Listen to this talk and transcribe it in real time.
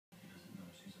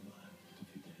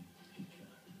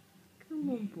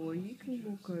on, boy, you can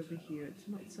walk over here. It's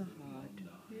not so hard.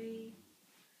 Hey.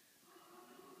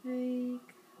 Hey.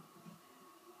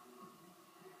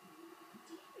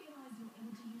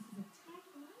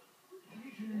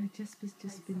 Jasper's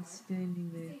just been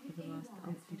standing there for the last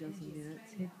umpty dozen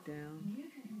minutes, head down,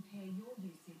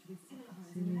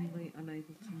 seemingly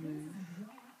unable to move.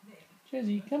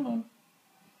 Jazzy, come on.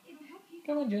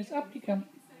 Come on, Jazz, up you come.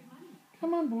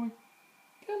 Come on, boy.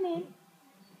 Come on.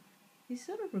 He's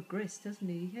sort of regressed, hasn't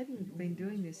he? He hadn't been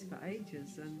doing this for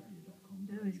ages, and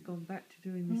now he's gone back to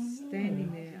doing this,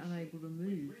 standing there unable to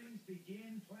move.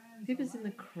 Pippa's in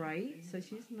the crate, so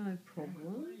she's no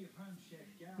problem.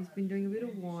 He's been doing a bit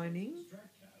of whining,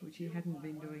 which he hadn't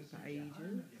been doing for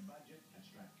ages.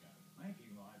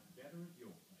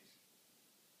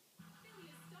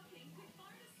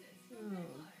 Oh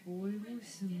boy,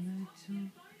 what's the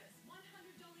matter?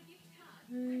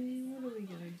 Hey, what are we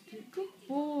going to do? Good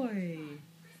boy!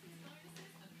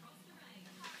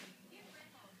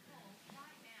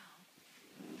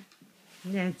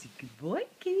 That's a good boy.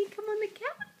 Can you come on the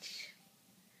couch?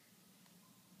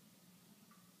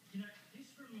 You know, this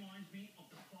reminds me of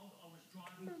the fog I was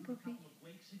driving through a couple of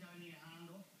weeks ago near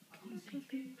Harndorf. I couldn't see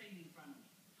 10 feet in front of me.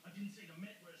 I didn't see the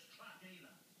Metworth truck either.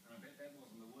 And I bet that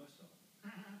wasn't the worst of it.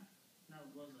 No,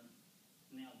 it wasn't.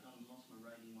 Now I've gone and lost my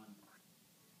rating one.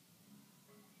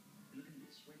 You're looking a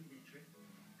bit sweaty there, Trick.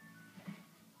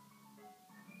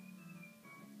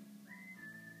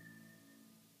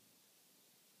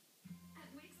 At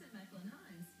Wicks and Macklin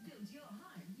Homes, build your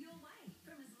home your way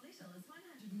from as little as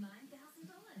 $109,000.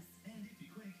 And if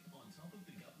you're quick, on top of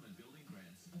the government building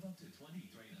grants of up to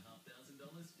 $23,500,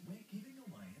 we're giving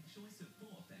away a choice of 4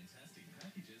 fantastic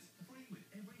packages free with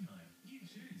every home you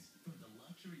choose, from the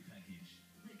luxury package,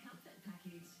 The comfort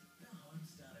package, the home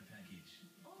starter package.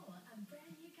 or a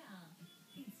brand new car.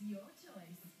 It's your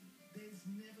choice. There's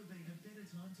never been a better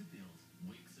time to build.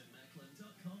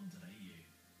 wicksandmacklin.com.au.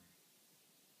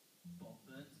 Bob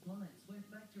Burns Blinds, where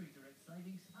factory direct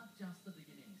savings are just the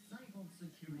beginning. Save on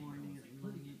security doors,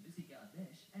 including Invisigard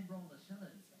mesh and roller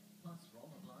shutters, plus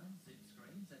roller blinds, zip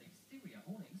screens and exterior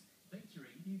awnings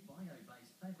featuring new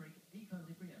bio-based fabric,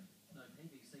 equilibrium, no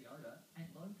PVC odour and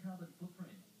low carbon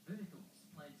footprint, verticals,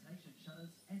 plantation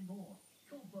shutters and more.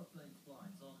 Call Bob Burns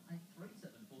Blinds on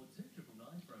 8374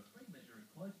 for a free measuring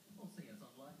quote, or see us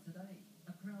online today.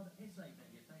 A proud SA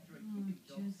manufacturer giving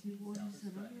jobs Jazzy, what South is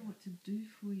it? I don't know Australia. what to do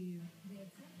for you. They're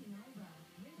taking over,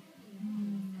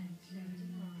 rehabbing and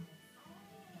changing lives.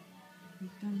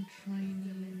 We've done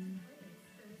training.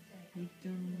 We've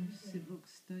done Civic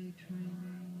Stay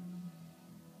training.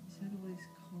 He's had all his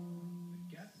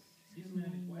colds. This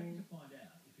man is waiting to find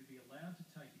out if he'll be allowed to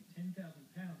take his £10,000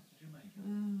 to Jamaica to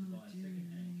Oh, buy a dear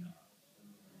second-hand me. car.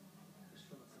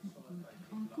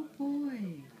 Oh, good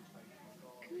boy.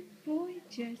 Good boy,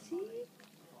 Jessie.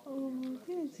 Oh,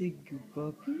 that's a good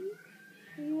puppy.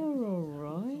 You're all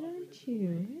right, aren't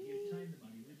you? Eh?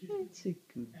 That's a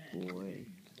good boy.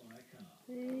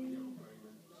 Hey,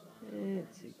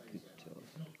 that's a good dog.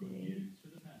 Hey,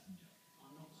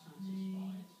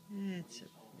 that's a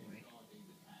boy.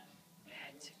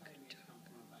 That's a good dog.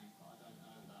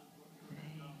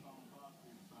 Hey,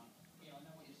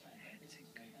 that's a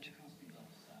good dog.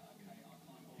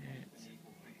 That's a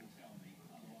boy. That's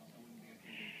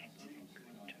a good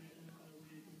dog.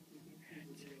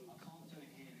 That's a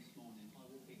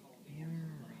You're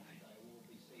right.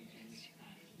 Yes,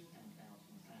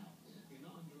 You're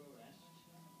not under arrest,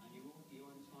 and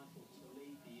you're entitled to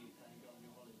leave the UK and go on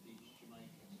your holiday to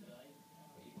Jamaica today.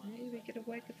 Maybe we get a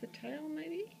wag of the tail,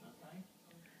 maybe?